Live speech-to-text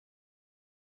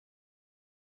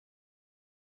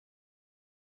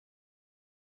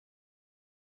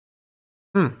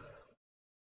So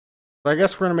I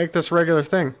guess we're gonna make this a regular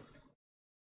thing.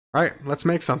 All right, let's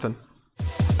make something.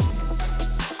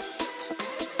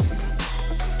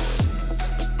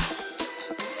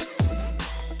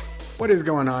 What is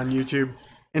going on, YouTube?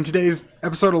 In today's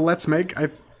episode of Let's Make, I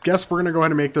guess we're gonna go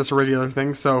ahead and make this a regular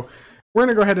thing. So we're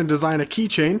gonna go ahead and design a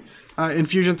keychain in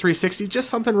Fusion 360, just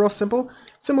something real simple,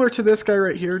 similar to this guy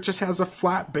right here. Just has a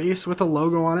flat base with a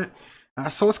logo on it.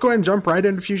 So let's go ahead and jump right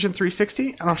into Fusion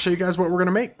 360, and I'll show you guys what we're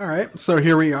gonna make. All right, so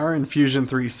here we are in Fusion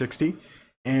 360,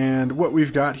 and what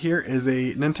we've got here is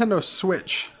a Nintendo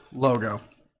Switch logo.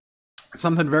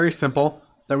 Something very simple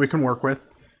that we can work with.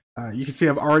 You can see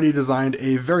I've already designed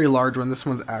a very large one. This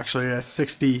one's actually a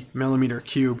 60mm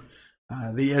cube.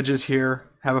 The edges here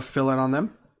have a fillet on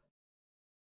them.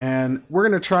 And we're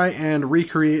going to try and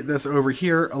recreate this over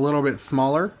here a little bit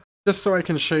smaller, just so I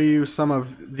can show you some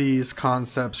of these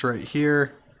concepts right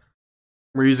here.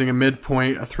 We're using a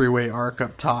midpoint, a three-way arc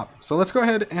up top. So let's go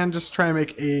ahead and just try and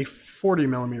make a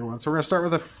 40mm one. So we're going to start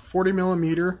with a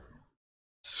 40mm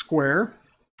square.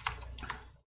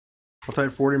 I'll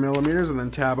type 40mm and then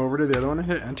tab over to the other one and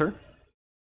hit enter.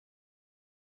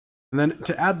 And then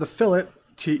to add the fillet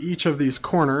to each of these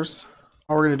corners,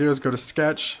 all we're going to do is go to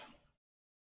sketch,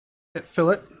 hit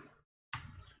fillet.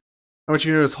 And what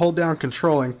you do is hold down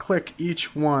control and click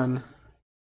each one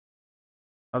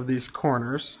of these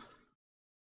corners,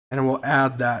 and it will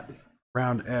add that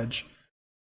round edge.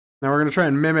 Now we're going to try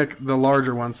and mimic the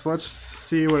larger one. So let's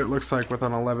see what it looks like with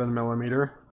an 11mm.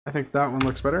 I think that one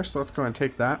looks better, so let's go and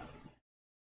take that.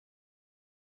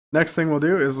 Next thing we'll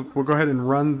do is we'll go ahead and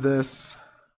run this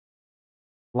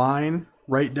line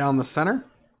right down the center.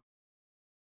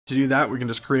 To do that, we can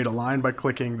just create a line by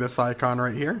clicking this icon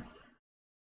right here.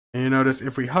 And you notice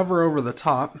if we hover over the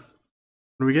top,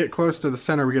 when we get close to the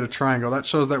center, we get a triangle. That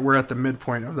shows that we're at the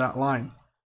midpoint of that line.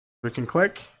 We can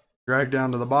click, drag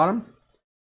down to the bottom,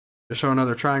 to show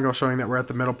another triangle showing that we're at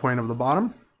the middle point of the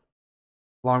bottom,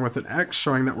 along with an X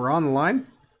showing that we're on the line,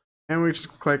 and we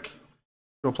just click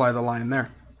to apply the line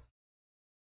there.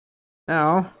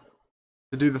 Now,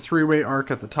 to do the three-way arc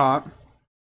at the top,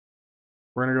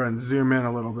 we're going to go ahead and zoom in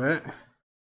a little bit,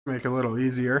 make it a little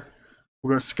easier.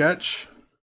 We'll go sketch,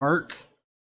 arc,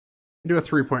 and do a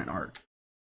three-point arc.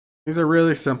 These are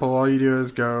really simple. All you do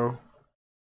is go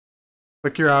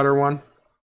click your outer one,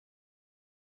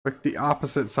 click the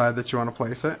opposite side that you want to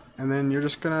place it, and then you're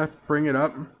just going to bring it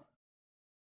up in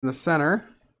the center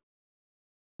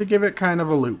to give it kind of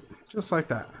a loop, just like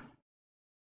that.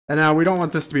 And now we don't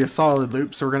want this to be a solid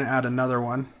loop, so we're going to add another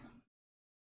one.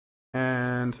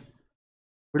 And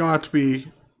we don't have to be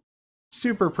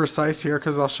super precise here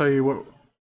because I'll show you what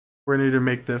we're going to do to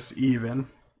make this even.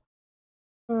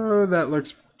 So that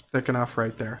looks thick enough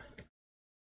right there.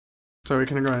 So we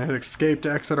can go ahead and hit escape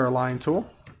to exit our line tool.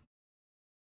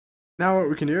 Now what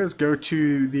we can do is go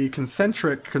to the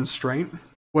Concentric Constraint,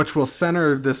 which will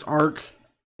center this arc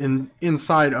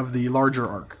inside of the larger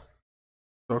arc.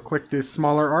 So click the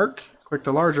smaller arc, click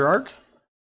the larger arc,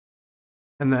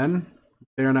 and then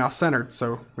they are now centered.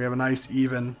 So we have a nice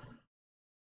even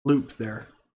loop there.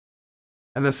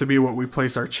 And this would be what we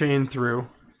place our chain through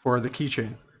for the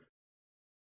keychain.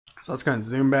 So let's go ahead and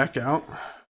zoom back out.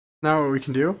 Now what we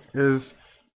can do is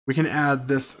we can add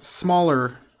this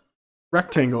smaller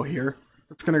rectangle here.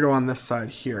 That's going to go on this side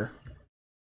here.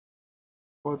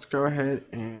 Let's go ahead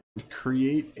and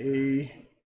create a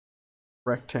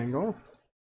rectangle.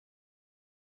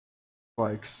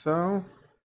 Like so.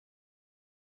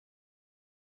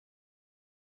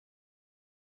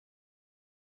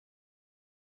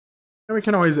 And we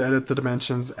can always edit the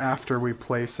dimensions after we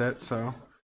place it, so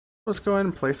let's go ahead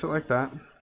and place it like that.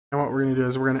 And what we're going to do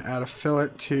is we're going to add a fillet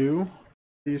to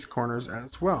these corners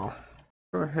as well.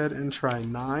 Go ahead and try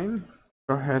 9.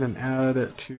 Go ahead and add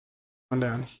it to one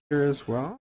down here as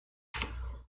well.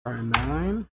 Try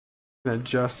 9. And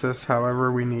adjust this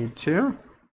however we need to.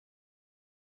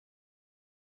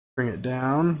 Bring it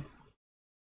down.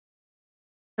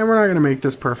 And we're not going to make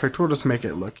this perfect. We'll just make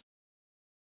it look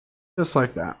just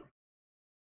like that.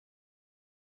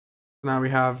 Now we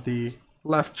have the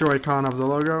left Joy-Con of the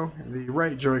logo, and the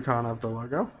right Joy-Con of the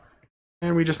logo.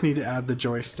 And we just need to add the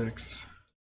joysticks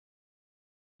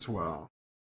as well.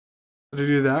 So to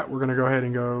do that, we're going to go ahead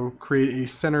and go create a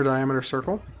center diameter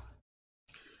circle.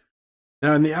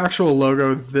 Now in the actual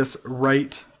logo, this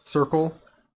right circle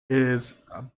is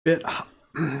a bit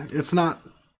it's not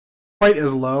quite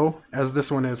as low as this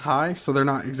one is high, so they're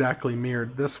not exactly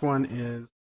mirrored. This one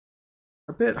is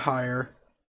a bit higher.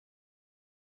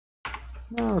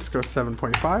 Now let's go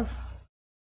 7.5.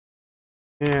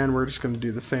 And we're just going to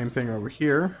do the same thing over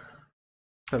here.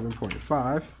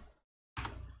 7.5.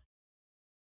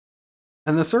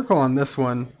 And the circle on this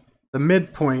one, the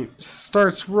midpoint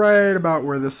starts right about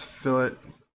where this fillet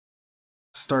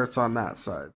starts on that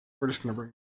side. We're just going to bring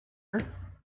it here.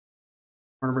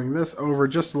 We're going to bring this over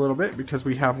just a little bit because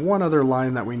we have one other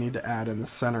line that we need to add in the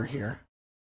center here.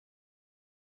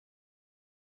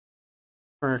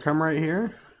 We're going to come right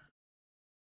here.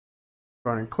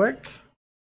 Go ahead and click.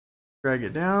 Drag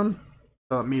it down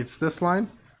so it meets this line.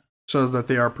 Shows that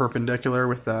they are perpendicular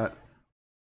with that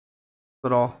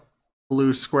little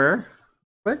blue square.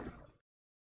 Click.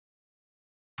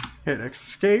 Hit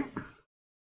escape.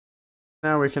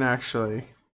 Now we can actually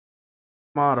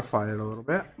modify it a little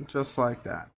bit, just like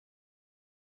that.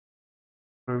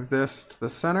 Move this to the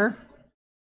center.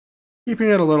 Keeping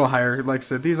it a little higher. Like I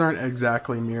said, these aren't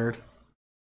exactly mirrored.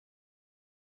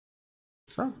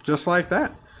 So, just like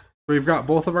that. We've got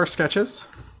both of our sketches.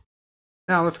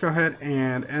 Now let's go ahead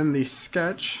and end the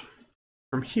sketch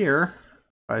from here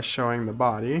by showing the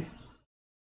body.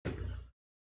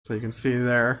 So you can see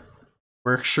there,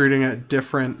 we're extruding at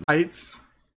different heights.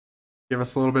 Give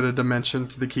us a little bit of dimension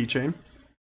to the keychain.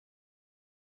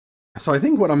 So I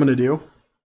think what I'm going to do,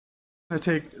 I'm going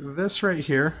to take this right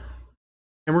here,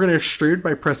 and we're going to extrude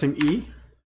by pressing E,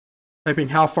 typing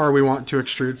how far we want to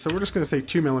extrude. So we're just going to say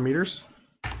 2 millimeters.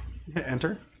 Hit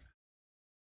enter.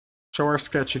 Show our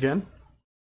sketch again.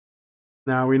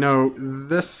 Now we know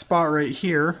this spot right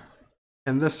here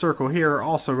and this circle here are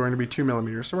also going to be 2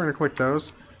 millimeters. So we're going to click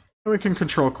those, and we can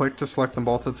control click to select them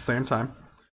both at the same time.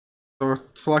 So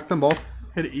select them both,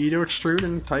 hit E to extrude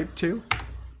and type 2.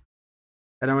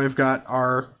 And now we've got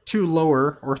our three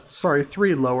lower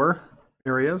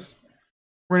areas.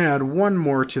 We're going to add one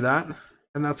more to that,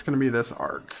 and that's going to be this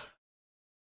arc.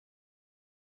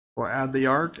 We'll add the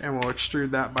arc and we'll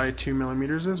extrude that by 2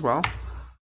 millimeters as well.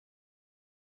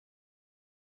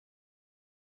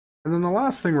 And then the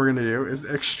last thing we're going to do is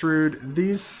extrude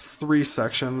these 3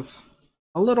 sections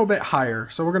a little bit higher.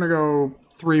 So we're going to go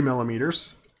 3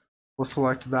 millimeters. We'll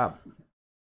select that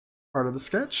part of the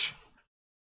sketch,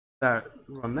 that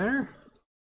one there,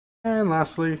 and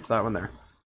lastly that one there.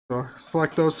 So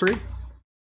select those 3.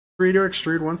 3 to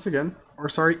extrude once again, or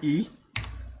sorry, E.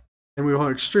 And we will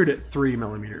extrude it 3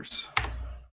 millimeters.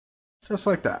 Just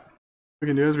like that. What we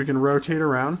can do is we can rotate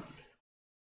around.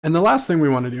 And the last thing we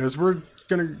want to do is we're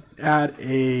going to add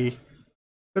a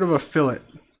bit of a fillet,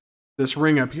 this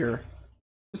ring up here,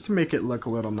 just to make it look a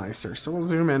little nicer. So we'll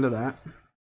zoom into that.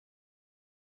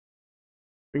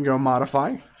 We can go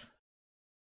modify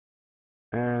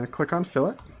and click on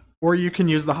fillet. Or you can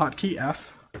use the hotkey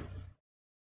F.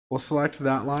 We'll select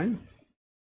that line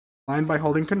by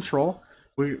holding control.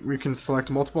 We can select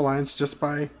multiple lines just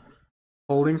by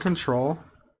holding control,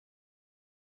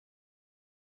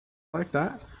 like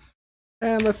that.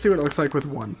 And let's see what it looks like with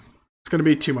 1. It's going to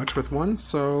be too much with 1,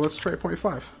 so let's try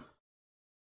 0.5.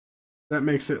 That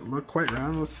makes it look quite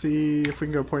round. Let's see if we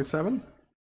can go 0.7.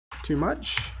 Too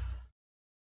much.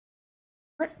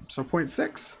 All right, so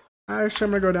 0.6. Actually,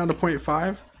 I'm going to go down to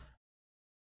 0.5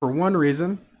 for one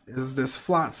reason, is this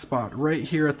flat spot right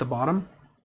here at the bottom.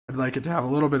 I'd like it to have a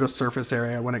little bit of surface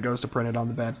area when it goes to print it on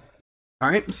the bed.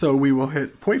 Alright, so we will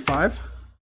hit 0.5.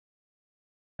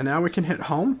 And now we can hit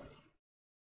home.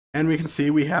 And we can see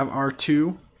we have our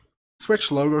 2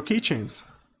 Switch Logo Keychains.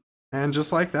 And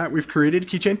just like that, we've created a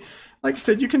keychain. Like I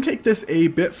said, you can take this a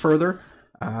bit further.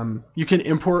 You can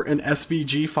import an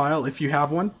SVG file if you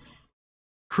have one.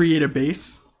 Create a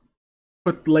base.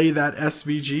 Lay that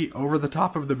SVG over the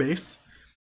top of the base.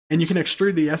 And you can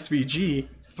extrude the SVG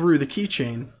through the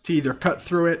keychain to either cut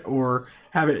through it or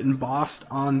have it embossed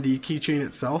on the keychain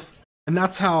itself. And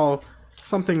that's how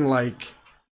something like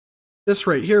this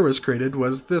right here was created.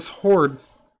 Was this horde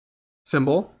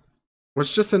symbol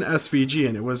was just an SVG,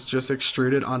 and it was just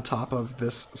extruded on top of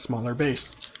this smaller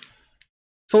base.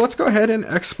 So let's go ahead and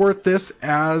export this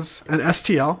as an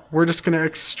STL. We're just going to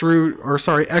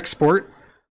export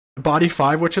body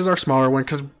 5, which is our smaller one,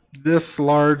 because this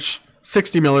large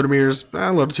 60 millimeters,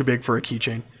 a little too big for a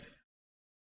keychain.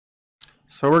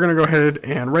 So we're going to go ahead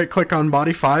and right click on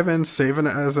body 5 and save it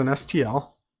as an STL.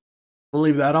 We'll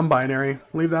leave that on binary,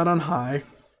 leave that on high.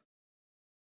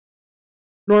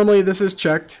 Normally this is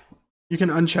checked. You can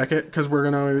uncheck it because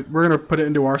we're gonna put it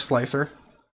into our slicer.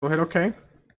 Go hit OK.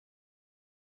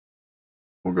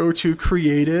 We'll go to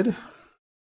created.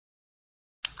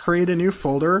 Create a new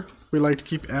folder. We like to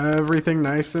keep everything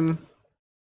nice and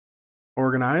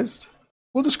organized.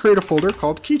 We'll just create a folder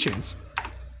called Keychains.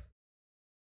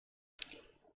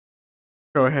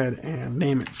 Go ahead and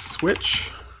name it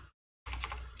Switch.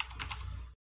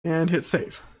 And hit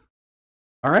save.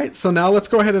 All right, so now let's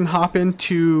go ahead and hop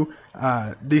into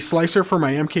the slicer for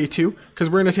my MK2, because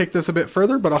we're going to take this a bit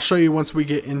further, but I'll show you once we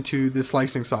get into the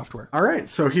slicing software. All right,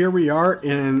 so here we are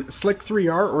in Slick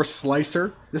 3R or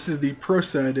Slicer. This is the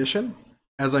Prusa edition,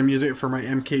 as I'm using it for my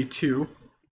MK2.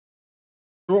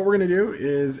 So what we're going to do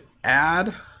is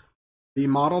add the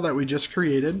model that we just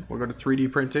created. We'll go to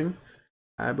 3D printing.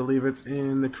 I believe it's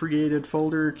in the created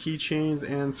folder, keychains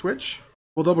and switch.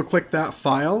 We'll double click that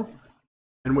file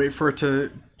and wait for it to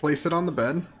place it on the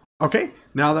bed. Okay,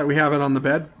 now that we have it on the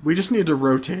bed, we just need to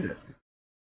rotate it.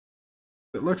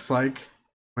 It looks like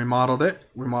we modeled it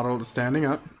standing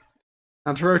up.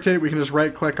 Now to rotate, we can just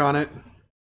right click on it.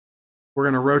 We're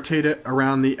going to rotate it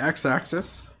around the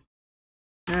x-axis,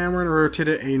 and we're going to rotate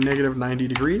it a -90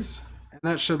 degrees, and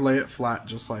that should lay it flat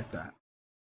just like that.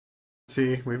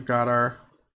 See, we've got our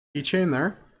keychain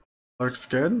there. Looks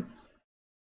good.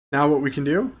 Now what we can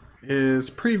do is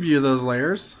preview those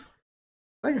layers.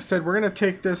 Like I said, we're going to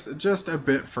take this just a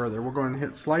bit further. We'll go ahead and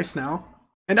hit slice now.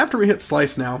 And after we hit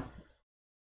slice now,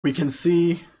 we can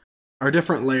see our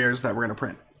different layers that we're going to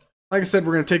print. Like I said,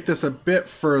 we're going to take this a bit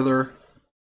further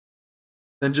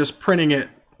than just printing it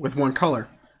with one color.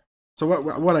 So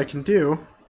what I can do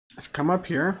is come up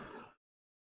here,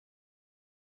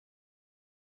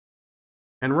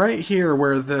 and right here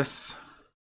where these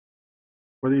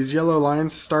yellow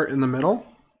lines start in the middle,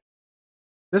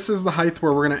 this is the height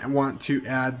where we're going to want to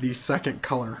add the second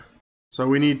color. So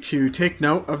we need to take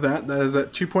note of that. That is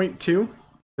at 2.2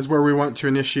 is where we want to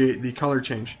initiate the color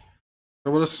change.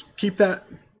 So we'll just keep that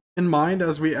in mind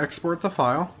as we export the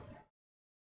file.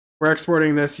 We're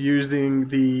exporting this using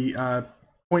the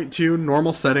 0.2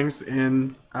 normal settings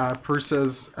in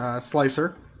Prusa's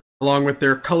slicer, along with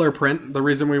their color print. The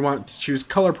reason we want to choose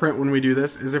color print when we do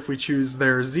this is if we choose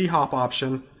their Z-hop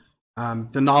option,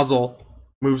 the nozzle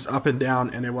moves up and down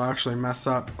and it will actually mess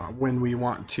up when we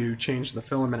want to change the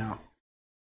filament out.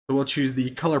 So we'll choose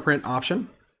the color print option,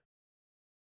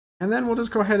 and then we'll just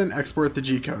go ahead and export the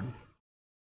G-code.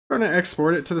 We're going to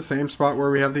export it to the same spot where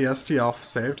we have the STL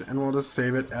saved, and we'll just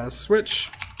save it as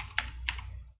switch.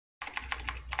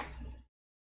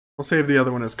 We'll save the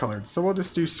other one as colored, so we'll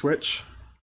just do switch.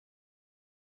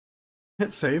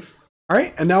 Hit save.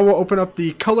 Alright, and now we'll open up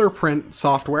the color print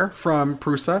software from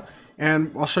Prusa,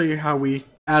 and I'll show you how we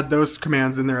add those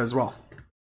commands in there as well.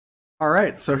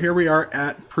 Alright, so here we are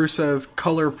at Prusa's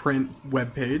color print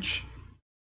webpage.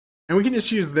 And we can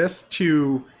just use this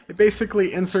to, it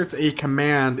basically inserts a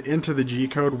command into the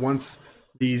G-code once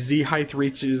the Z height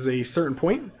reaches a certain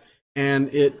point,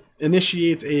 and it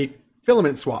initiates a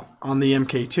filament swap on the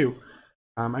MK2.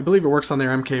 I believe it works on their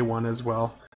MK1 as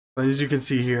well. But as you can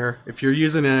see here, if you're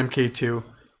using an MK2,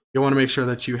 you want to make sure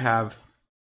that you have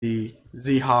the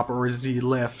Z-hop or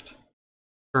Z-lift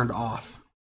turned off.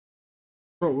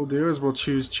 What we'll do is we'll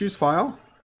choose file,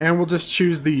 and we'll just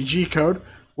choose the G-code,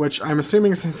 which I'm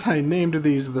assuming, since I named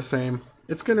these the same,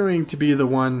 it's going to be the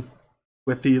one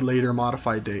with the later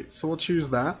modified date. So we'll choose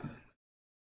that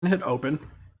and hit open.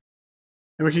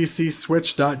 And we can see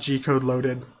switch.gcode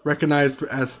loaded, recognized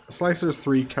as slicer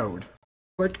 3 code.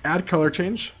 Click add color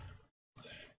change.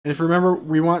 And if you remember,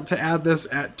 we want to add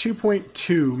this at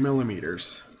 2.2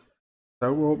 millimeters.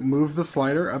 So we'll move the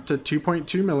slider up to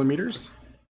 2.2 millimeters.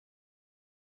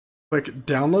 Click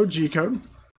download G-code.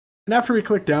 And after we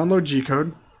click download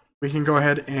G-code, we can go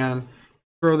ahead and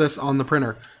throw this on the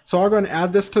printer. So I'll go and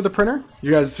add this to the printer.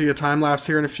 You guys see a time lapse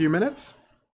here in a few minutes.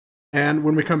 And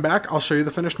when we come back, I'll show you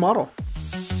the finished model.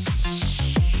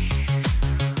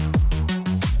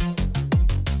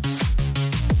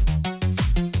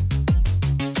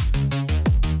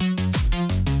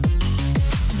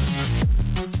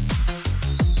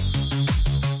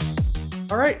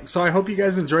 Alright, so I hope you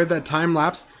guys enjoyed that time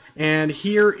lapse, and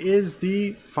here is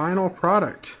the final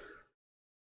product.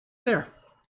 There.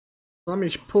 Let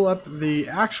me pull up the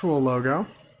actual logo,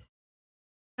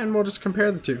 and we'll just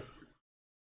compare the two.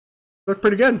 Look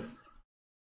pretty good.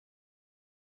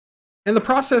 And the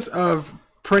process of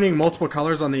printing multiple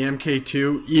colors on the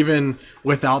MK2, even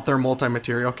without their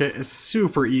multi-material kit, is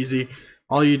super easy.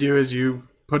 All you do is you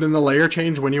put in the layer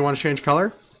change when you want to change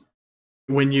color,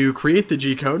 when you create the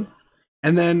G-code,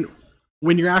 and then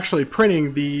when you're actually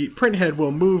printing, the print head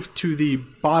will move to the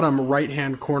bottom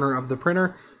right-hand corner of the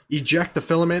printer, eject the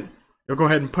filament, you'll go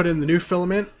ahead and put in the new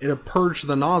filament, it'll purge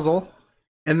the nozzle,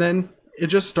 and then it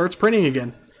just starts printing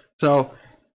again. So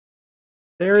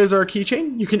there is our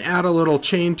keychain. You can add a little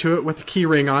chain to it with a key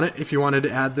ring on it if you wanted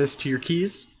to add this to your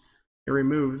keys. You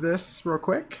remove this real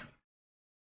quick.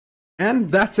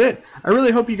 And that's it. I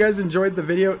really hope you guys enjoyed the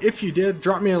video. If you did,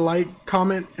 drop me a like,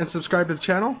 comment, and subscribe to the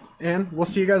channel, and we'll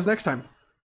see you guys next time.